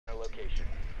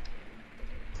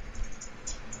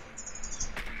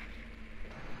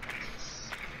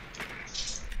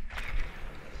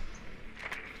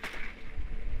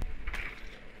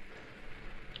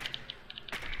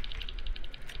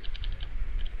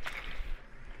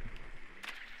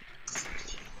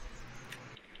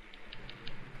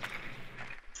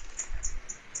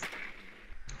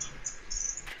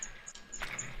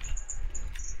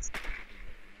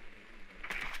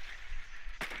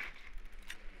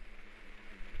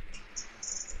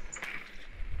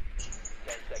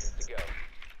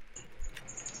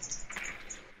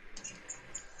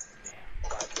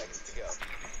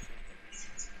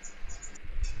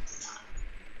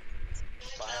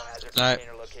Alright.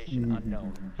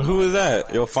 Who is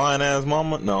that? Your fine ass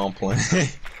mama? No, I'm playing.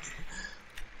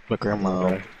 My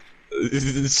grandma.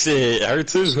 Shit, her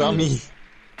too. Shit. I mean,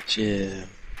 Yeah.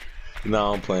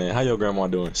 no, I'm playing. How your grandma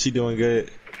doing? She doing good?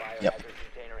 Yep.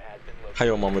 How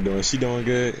your mama doing? She doing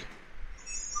good?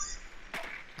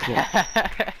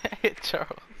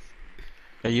 Charles.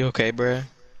 Are you okay, bruh?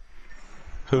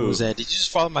 Who? What was that? Did you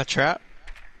just follow my trap?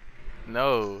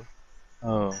 No.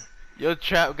 Oh. Your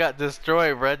trap got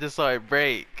destroyed, bro. I just saw it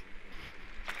break.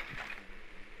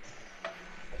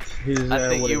 I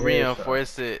think you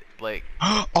reinforced it, like.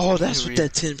 Oh, that's what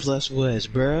that 10 plus was,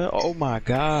 bruh. Oh my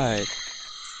god.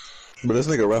 But this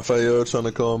nigga Raphael trying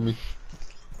to call me.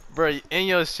 Bro, and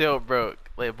your shield broke.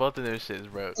 Like, both of them shits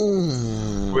broke.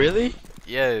 Really?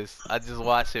 Yes, I just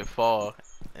watched it fall,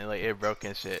 and like, it broke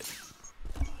and shit.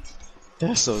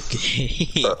 That's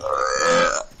okay.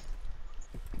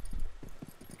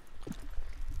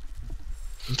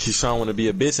 Keyshawn wanna be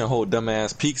a bitch and hold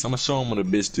dumbass peaks. I'ma show him what a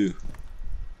bitch do.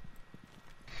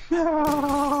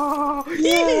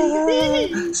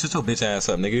 Shut your bitch ass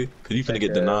up, nigga. Cause you finna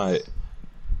get denied.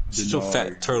 Shut your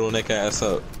fat turtleneck ass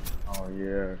up. Oh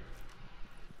yeah.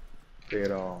 Say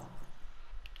it all.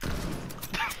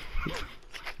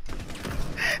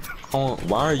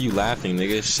 Why are you laughing,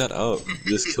 nigga? Shut up.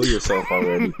 Just kill yourself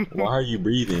already. Why are you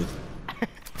breathing?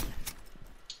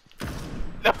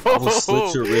 No, I will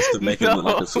slit your wrist to make it look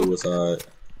like a suicide.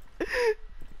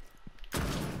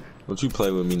 Don't you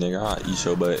play with me, nigga. I'll eat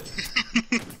your butt.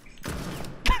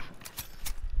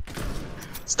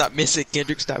 Stop missing,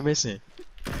 Kendrick. Stop missing.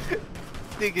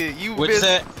 Nigga, you What's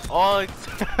missed all.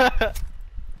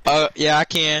 Yeah, I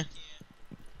can.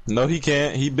 No, he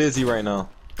can't. He busy right now.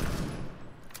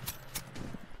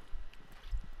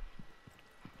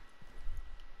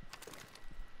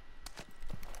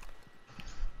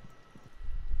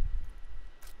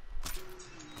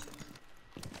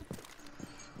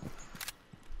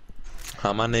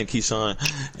 Hi, my name Keyshawn,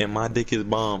 and my dick is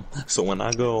bomb. So when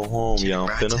I go home, y'all,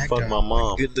 I'm finna fuck my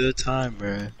mom. Good little time,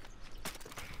 bruh.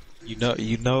 You know,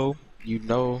 you finna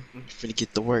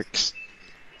get the works.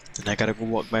 Then I gotta go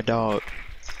walk my dog.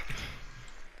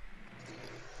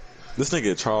 This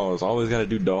nigga Charles always gotta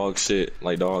do dog shit,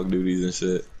 like dog duties and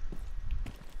shit.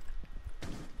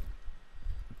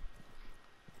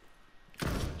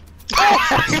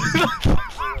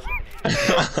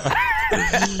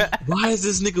 Why is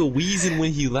this nigga wheezing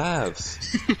when he laughs?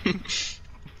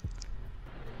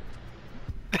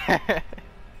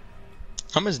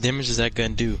 How much damage does that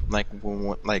gun do? Like,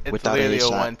 It's without literally a a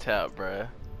shot? one tap, bruh.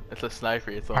 It's a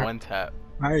sniper. It's a one tap.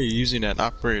 How are you using that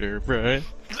operator, bruh?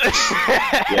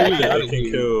 Yeah,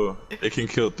 it can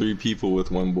kill 3 people with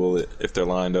 1 bullet if they're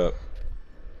lined up.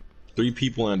 3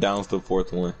 people and downs the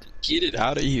 4th one. Get it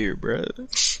out of here, bruh.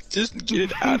 Just get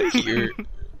it out of here.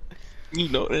 You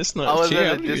know that's not I was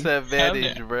fair. at a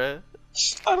disadvantage, bruh.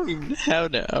 I don't even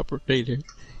have that operator.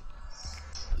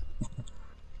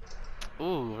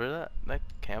 Ooh, where that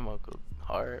camo goes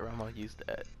hard. I'm gonna use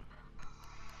that.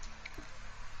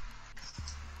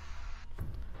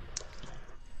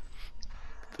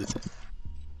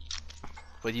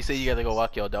 But you say you gotta go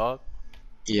walk your dog?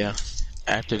 Yeah,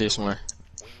 after this one.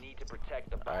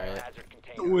 Alright.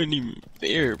 I wasn't even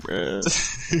there, bruh.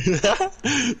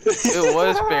 It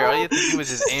was fair. All you had to do was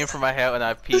just aim for my head when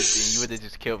I peeked, and you would have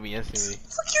just killed me instantly.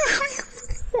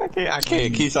 I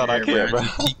can't. Keyshawn, I can't, bro.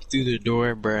 Peek through the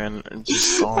door, bruh, and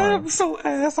just gone. I'm so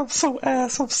ass.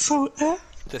 To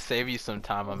save you some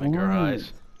time, I'm in garage.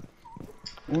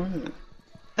 What?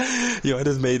 Yo, I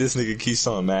just made this nigga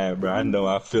Keyshawn mad, bro. I know,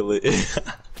 I feel it.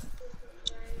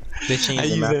 They changed I the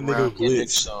use map that nigga around,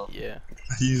 Blitz. so Yeah.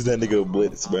 I use that nigga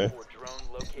Blitz, bro.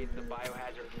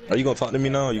 Are you gonna talk to me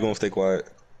now or you gonna stay quiet?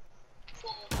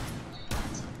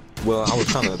 Well, I was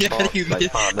trying to talk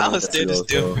like 5 I was minutes standing ago,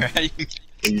 still, so bruh. you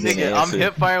didn't Nigga, I'm answer.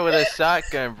 hip firing with a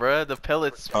shotgun, bruh. The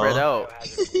pellets spread out.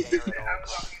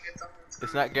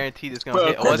 It's not guaranteed it's gonna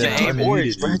hit. I wasn't Then I aiming.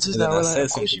 muted you, Bruh, just and then not I what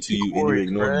said something to you and you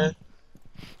ignored me.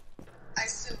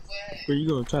 Where you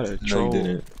gonna try to No, troll? you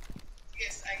didn't.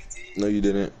 No, you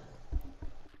didn't.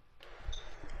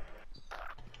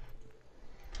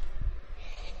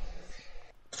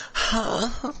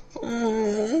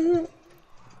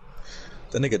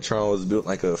 That nigga Charles built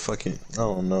like a fucking, I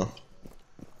don't know.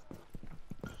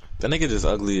 That nigga just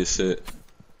ugly as shit.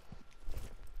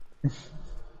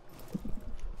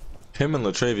 Him and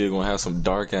Latravia gonna have some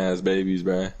dark ass babies,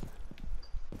 bruh.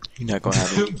 You're not gonna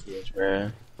have any kids,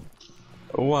 bruh.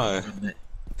 Why?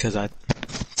 Cause I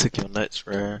took your nuts,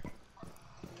 bruh.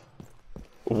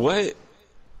 What?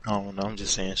 I don't know, I'm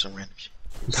just saying some random shit.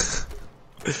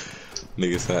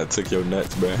 Nigga said I took your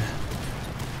nuts, bruh.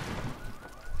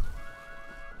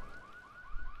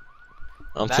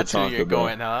 I'm That's who Tachanka, you're bro.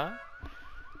 going, huh?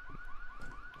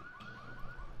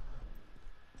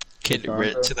 Kid, bro,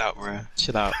 Tachanka? chill out, bro.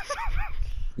 Chill out.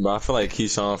 But I feel like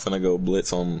Keyshawn finna go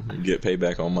blitz on, get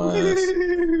payback on my ass.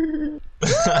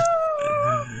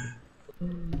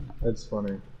 That's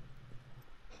funny.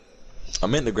 I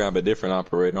meant to grab a different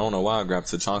operator. I don't know why I grabbed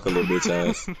Tachanka, little bitch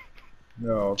ass.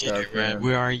 No, Kid, bro, man.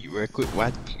 where are you, bro? Quit, why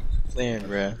you playing,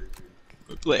 bro?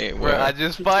 Quit playing, Bro, bro. I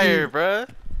just fired, bro.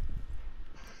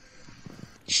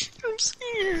 I'm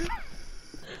scared.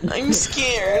 I'm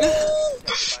scared.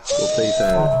 Go face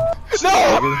ass.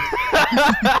 No!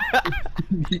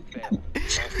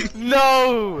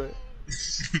 No!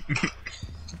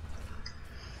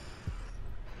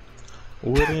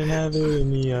 Wouldn't have it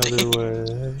any other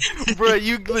way. Bro,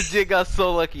 you legit got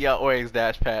so lucky I orange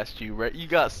dash past you, bro. You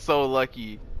got so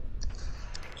lucky.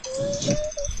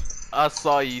 I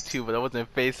saw you too, but I wasn't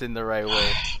facing the right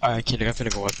way. Alright, kid, I'm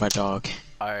finna go with my dog.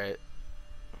 Alright.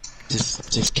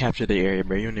 Just capture the area,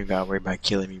 bro. You don't even gotta worry about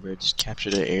killing me, bro. Just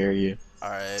capture the area.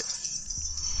 Alright.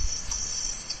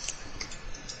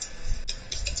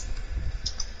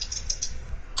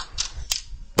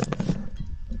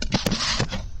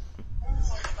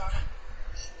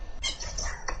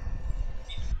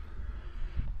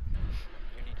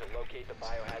 You need to locate the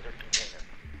biohazard container.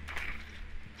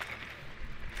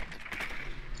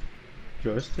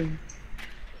 Justin?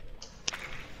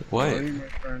 What? How are you, my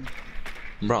friend?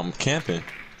 Bro, I'm camping.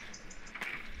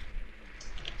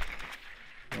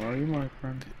 How are you, my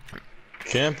friend?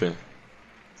 Camping.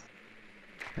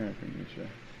 Camping, you say.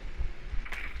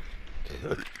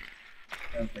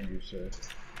 Camping, you say.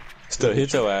 Still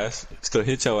hit your ass. Still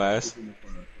hit your ass.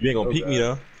 You ain't gonna peek me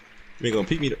though. You ain't gonna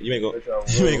peek me though. You ain't gonna.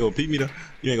 You ain't gonna peek me though.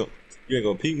 You ain't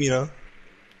gonna peek me though.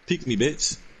 Peek me,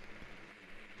 bitch.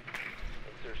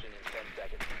 Insertion in 10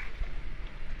 seconds.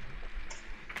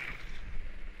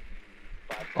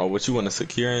 Oh, what you wanna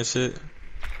secure and shit?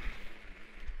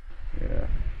 Yeah.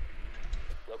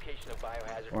 Location of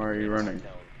biohazard Why are you container running?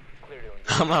 unknown. Clear to engage.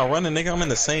 I'm not running, nigga. I'm in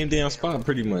the same damn spot,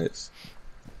 pretty much.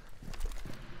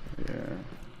 Yeah.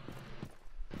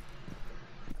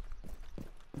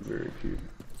 Very cute.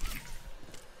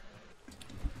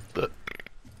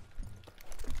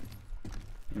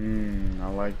 I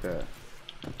like that.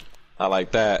 I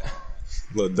like that.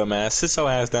 Little dumbass, sit your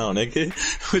ass down, nigga.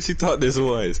 What you thought this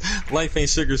was? Life ain't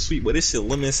sugar sweet, but this shit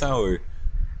lemon sour.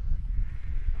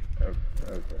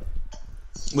 Okay.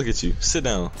 Look at you, sit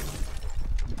down.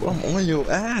 Bro, I'm on your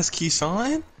ass,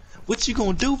 Keyshawn. What you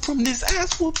gonna do from this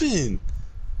ass whooping?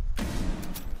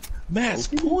 Match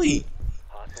point.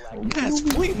 Hostile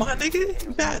Match point, my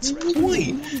nigga. Match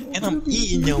point. And I'm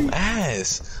eating your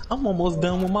ass. I'm almost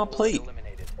done with my plate.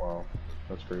 eliminated. Wow.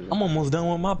 That's crazy. I'm almost done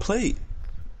with my plate.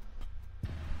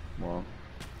 Wow.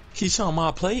 Keyshawn,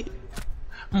 my plate.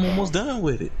 I'm almost done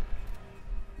with it.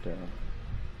 Damn.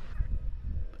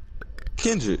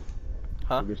 Kendrick,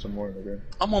 Huh? Go get some more, nigga.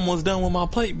 I'm almost done with my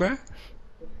plate, bruh.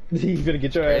 You gonna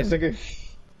get your ass, nigga?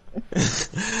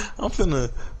 I'm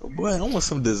finna, boy, I want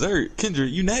some dessert.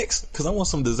 Kendrick, you next? Cause I want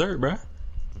some dessert, bruh.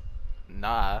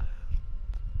 Nah.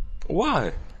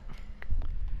 Why?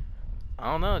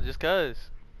 I don't know, just cuz.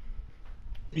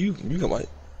 You got like,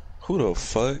 who the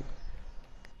fuck?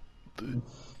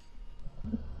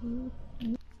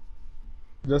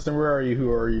 Justin, where are you?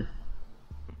 Who are you?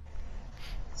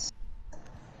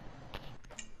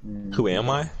 Who am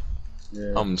I?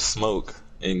 Yeah. I'm Smoke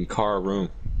in car room.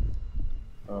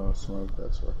 Oh, smoke.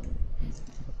 That's fucking.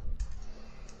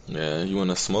 Yeah, you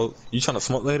wanna smoke? You tryna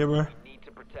smoke later, bruh? Need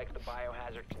to protect the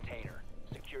biohazard container.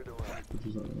 Secure the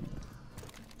room.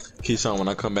 Keyshawn, when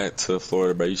I come back to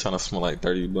Florida, bruh, you tryna smoke like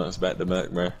 30 blunts back to back,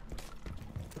 bruh?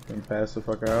 And pass the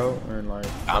fuck out and like.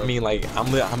 I mean like,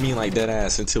 I mean like dead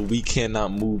ass until we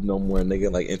cannot move no more,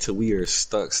 nigga. Like until we are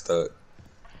stuck.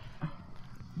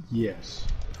 Yes.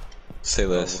 Say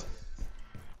less.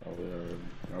 I would.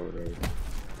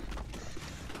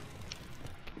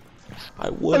 I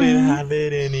wouldn't have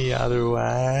it any other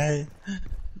way.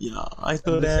 Yeah, I thought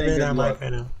just that saying it good I might luck.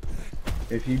 finna.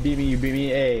 If you beat me, you beat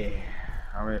me. A.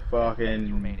 I mean,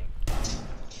 fucking. Remaining.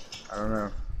 I don't know.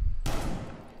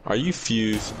 Are you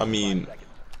fused? I mean,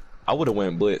 I would have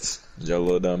went blitz, your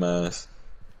little dumbass.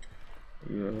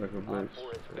 You look like a Op bitch. 4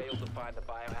 has failed to find the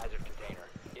biohazard container.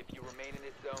 If you remain in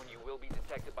this zone, you will be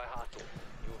detected by hostiles.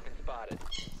 You have been spotted.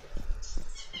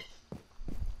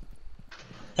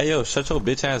 Hey yo, shut your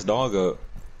bitch ass dog up.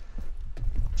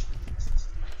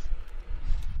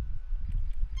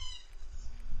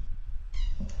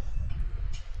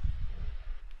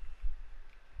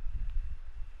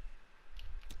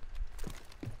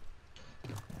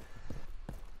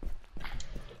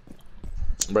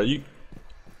 Bro, you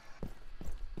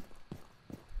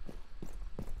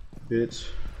bitch.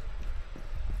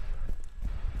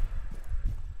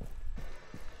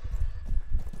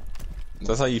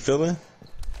 That's how you feeling?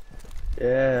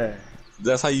 Yeah.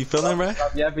 That's how you feeling, bruh?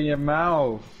 Stop yapping your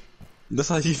mouth. That's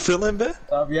how you feeling, bruh?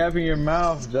 Stop yapping your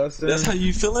mouth, Justin. That's how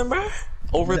you feeling, bruh?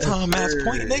 Overtime match sir.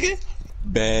 point, nigga?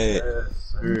 Bad.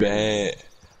 Yes, sir. Bad.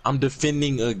 I'm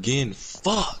defending again.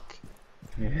 Fuck.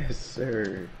 Yes,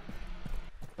 sir.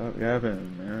 Stop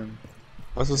yapping, man.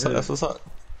 That's what's up. That's what's up.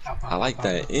 I like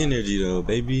that energy, though,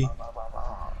 baby.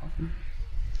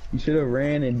 You should have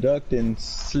ran and ducked and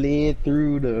slid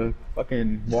through the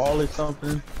fucking wall or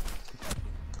something.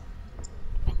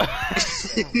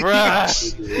 Bruh.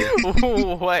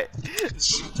 What?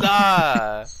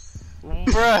 Nah.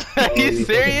 Bruh, are you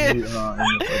serious?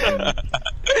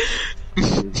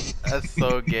 That's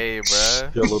so gay,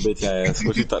 bruh. Your little bitch ass.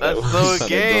 What you thought That's that so was?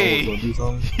 gay. Gonna do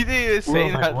something? You didn't even say We're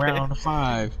on like nothing. round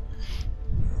 5.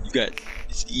 You got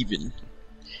it's even.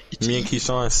 It's Me and even.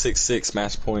 Keyshawn 6'6"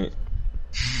 match point.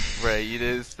 Bruh, you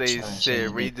didn't say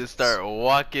shit. We just start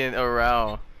walking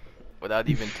around without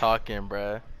even talking,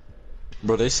 bruh.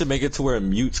 Bro, they should make it to where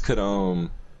mutes could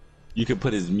you could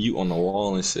put his mute on the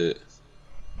wall and shit.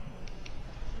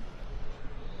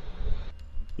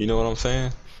 You know what I'm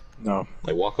saying? No.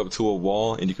 Like walk up to a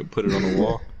wall and you can put it on the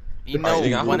wall. You know,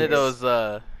 Alright, nigga, I one hope- of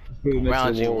those Put it next to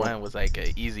rounds the you wall. won was like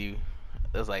a easy.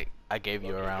 It was like I gave you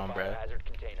a Locate the round, bruh. biohazard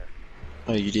container.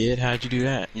 Oh, you did? How'd you do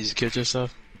that? You just killed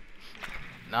yourself?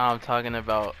 Now I'm talking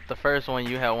about the first one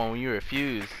you had when you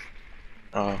refused.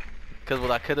 Oh. Cause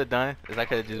what I could have done is I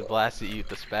could have just blasted you with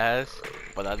the spaz,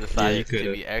 but I decided you to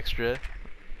coulda. be extra.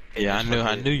 Yeah, I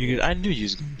knew you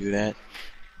was gonna do that.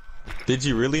 Did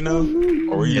you really know?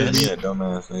 Or were you Yes. just being a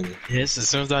dumbass nigga? Yes, as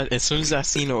soon as I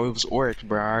seen it was orc,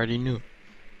 bro, I already knew.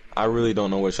 I really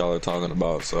don't know what y'all are talking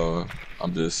about, so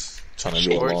I'm just trying to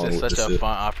go Orcs along is with such this a shit.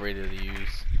 fun operator to use.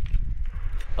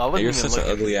 I wasn't Hey, you're even such an looking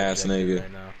for ugly the ass objective nigga.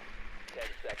 right now. 10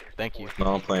 seconds. Thank you.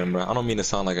 No, I'm playing, bro. I don't mean to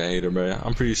sound like a hater, bro.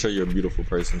 I'm pretty sure you're a beautiful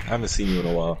person. I haven't seen you in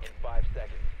a while. In 5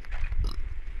 seconds.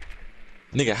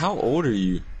 Nigga, how old are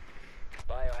you?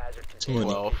 Biohazard container 20.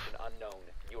 location unknown.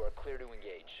 You are clear to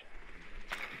engage.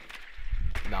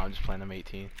 No, I'm just playing. I'm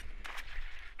 18.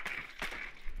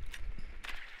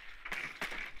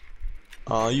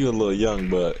 Oh, you a little young,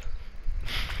 but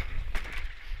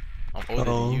I'm older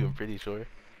than you. I'm pretty sure.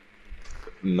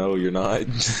 no, you're not.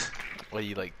 What are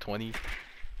you like 20?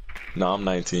 No, I'm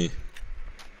 19.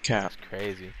 Cap. That's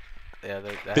crazy. Yeah,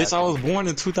 that Bitch, I happened. was born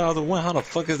in 2001. How the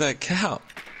fuck is that count?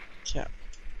 Cap.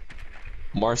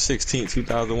 March 16,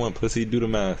 2001. Pussy, do the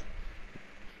math.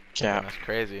 Cap. That's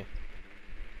crazy.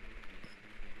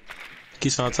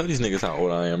 Keyshawn, tell these niggas how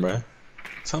old I am, bro.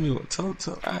 Tell me,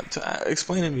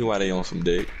 explain to me why they on some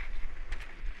dick.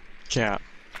 Cap.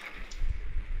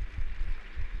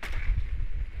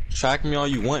 Track me all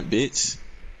you want, bitch.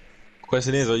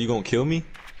 Question is, are you gonna kill me?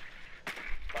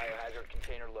 Biohazard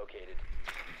container located.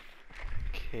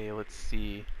 Okay, let's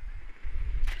see.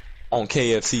 On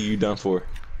KFC, you done for.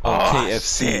 On Oh,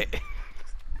 KFC. shit.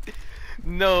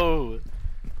 No.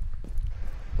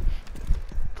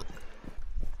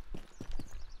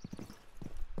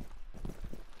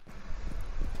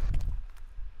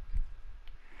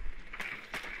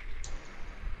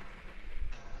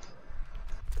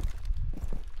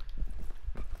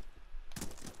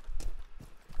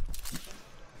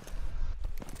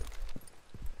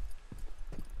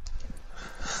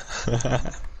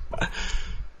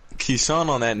 Keyshawn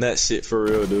on that nut shit for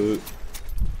real, dude.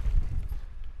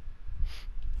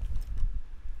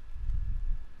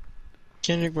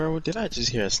 Kendrick, bro, did I just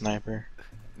hear a sniper?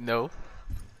 No.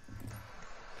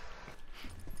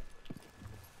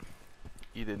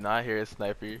 You did not hear a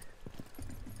sniper.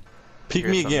 Peek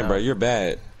Hear me something again, bro. else. You're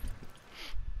bad.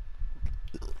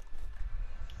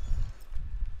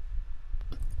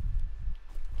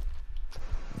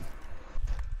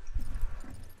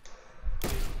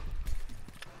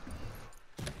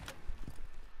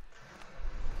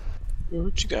 Yo,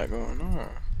 what you got going on?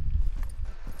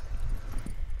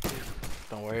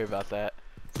 Don't worry about that.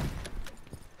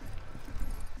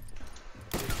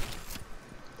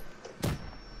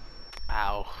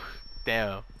 Ow.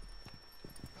 Damn.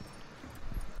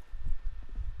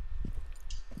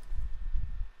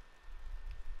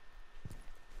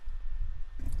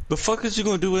 The fuck is you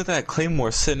gonna do with that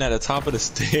claymore sitting at the top of the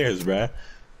stairs, bruh?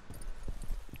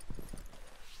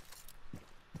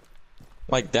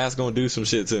 Like that's gonna do some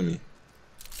shit to me.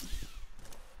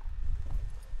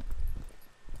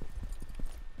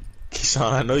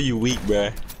 Keyshawn, I know you weak,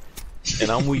 bruh.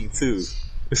 And I'm weak too.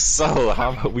 So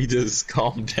how about we just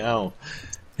calm down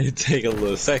and take a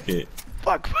little second?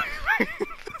 Fuck.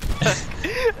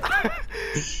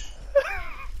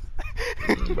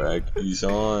 Bruh, he's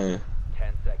on.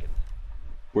 10 seconds.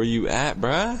 Where you at,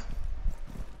 bruh?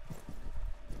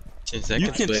 10 seconds.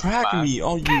 You can but track 5. me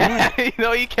all you want. You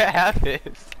know you can't have this.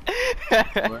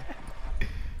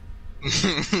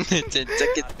 10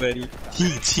 seconds, buddy.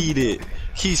 He cheated.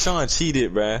 Keyshawn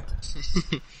cheated, bruh.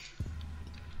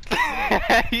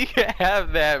 You can't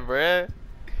have that, bruh.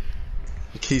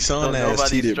 Keyshawn Don't ass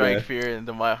nobody cheated, strike bruh. fear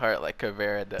into my heart like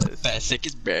Caveira does. 5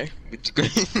 seconds, bruh.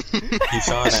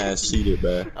 Keyshawn ass cheated,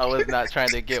 bruh. I was not trying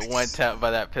to get one tap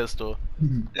by that pistol.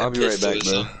 I'll be right back,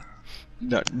 bro.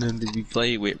 Not nothing to be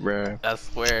played with, bruh. I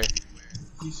swear.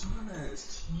 Keyshawn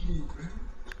ass cheated, bruh.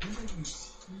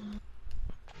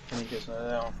 Can you get some of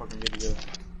that on fucking video?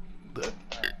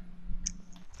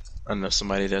 I know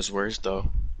somebody that's worse though.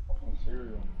 Fucking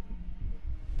cereal.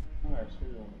 I have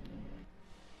cereal.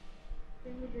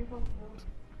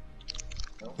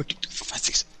 What do you do for 5,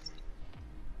 6?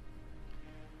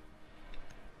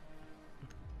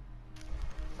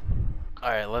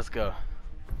 Alright, let's go.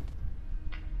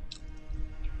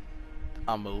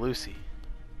 I'm a Lucy.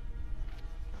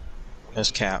 That's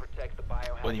cap. Protect the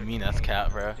biohazard What do you mean that's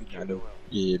cap, bro? I know.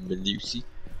 Yeah, but Lucy.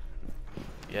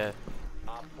 Yeah.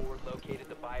 Op 4 located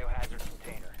the biohazard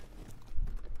container.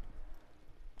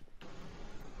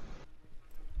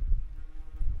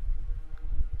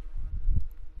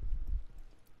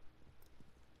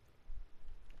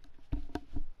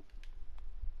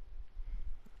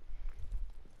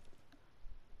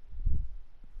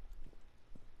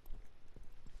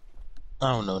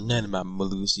 I don't know nothing about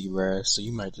Malusi, bruh, so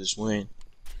you might just win.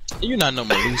 You not know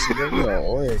Malusi, bruh. You are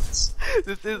Oryx.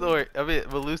 This is or I mean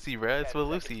Malusi, bro. It's 10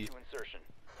 Malusi. seconds to insertion.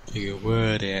 Nigga,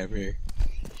 whatever.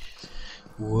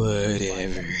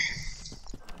 Whatever.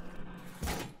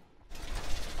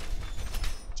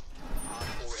 Op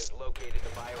 4 has located the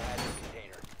biohazard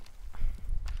container.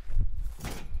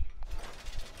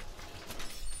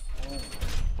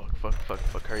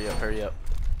 Fuck, hurry up.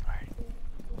 Alright.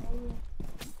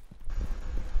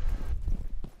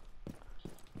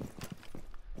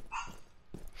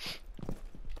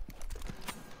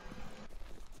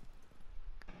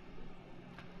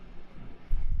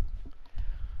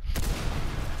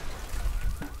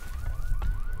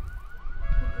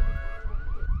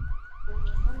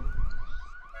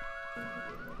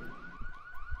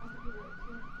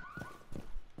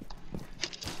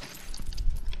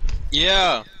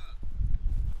 Yeah.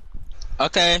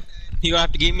 Okay. You gonna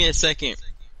have to give me a second.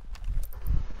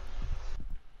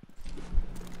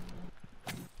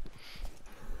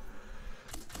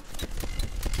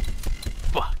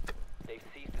 Fuck. They've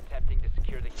ceased attempting to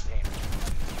secure the container.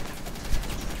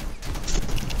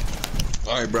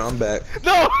 Alright, bro, I'm back.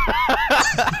 No!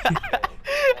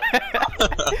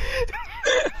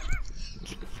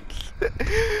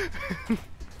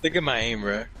 Look at my aim,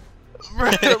 bruh. Bro,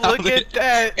 look at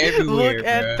that. Everywhere, Look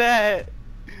at bruh. that.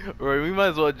 Bro, we might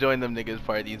as well join them niggas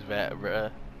parties,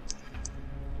 bruh.